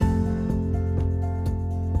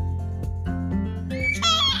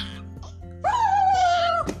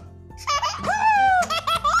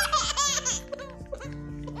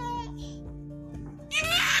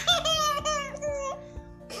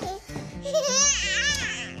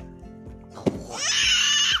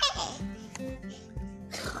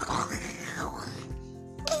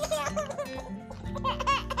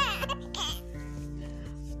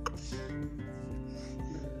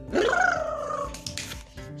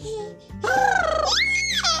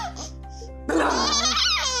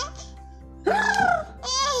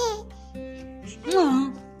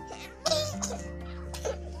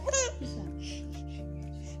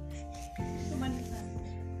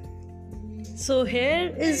So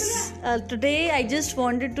here is today I just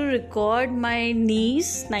wanted to record my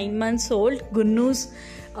niece, 9 months old, Gunnu's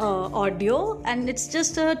audio, and it's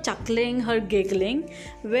just her chuckling, her giggling,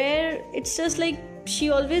 where it's just like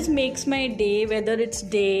she always makes my day, whether it's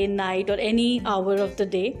day, night, or any hour of the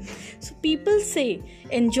day. So people say,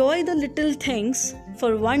 enjoy the little things,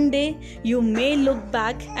 for one day you may look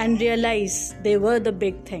back and realize they were the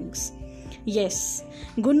big things. Yes,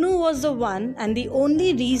 Gunnu was the one and the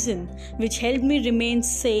only reason which helped me remain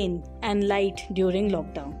sane and light during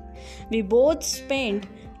lockdown. We both spent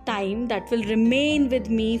time that will remain with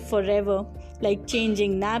me forever, like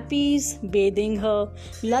changing nappies, bathing her,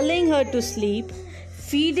 lulling her to sleep,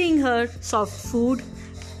 feeding her soft food,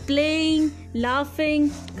 playing,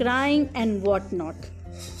 laughing, crying, and whatnot.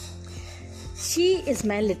 She is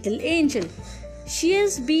my little angel. She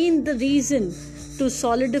has been the reason to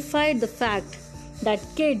solidify the fact that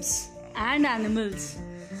kids and animals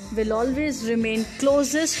will always remain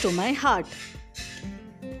closest to my heart.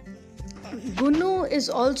 Gunnu is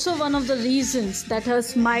also one of the reasons that her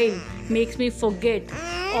smile makes me forget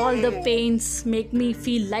all the pains, make me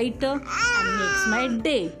feel lighter, and makes my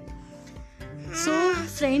day. So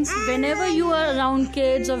friends, whenever you are around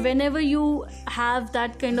kids, or whenever you have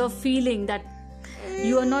that kind of feeling that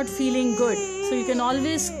you are not feeling good, so you can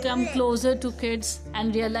always come closer to kids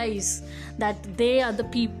and realize that they are the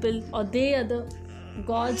people, or they are the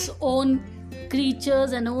God's own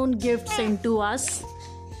creatures and own gifts sent to us,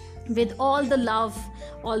 with all the love,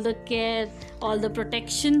 all the care, all the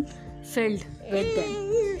protection filled with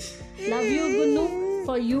them. Love you, Gunnu,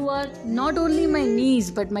 for you are not only my niece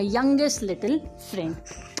but my youngest little friend.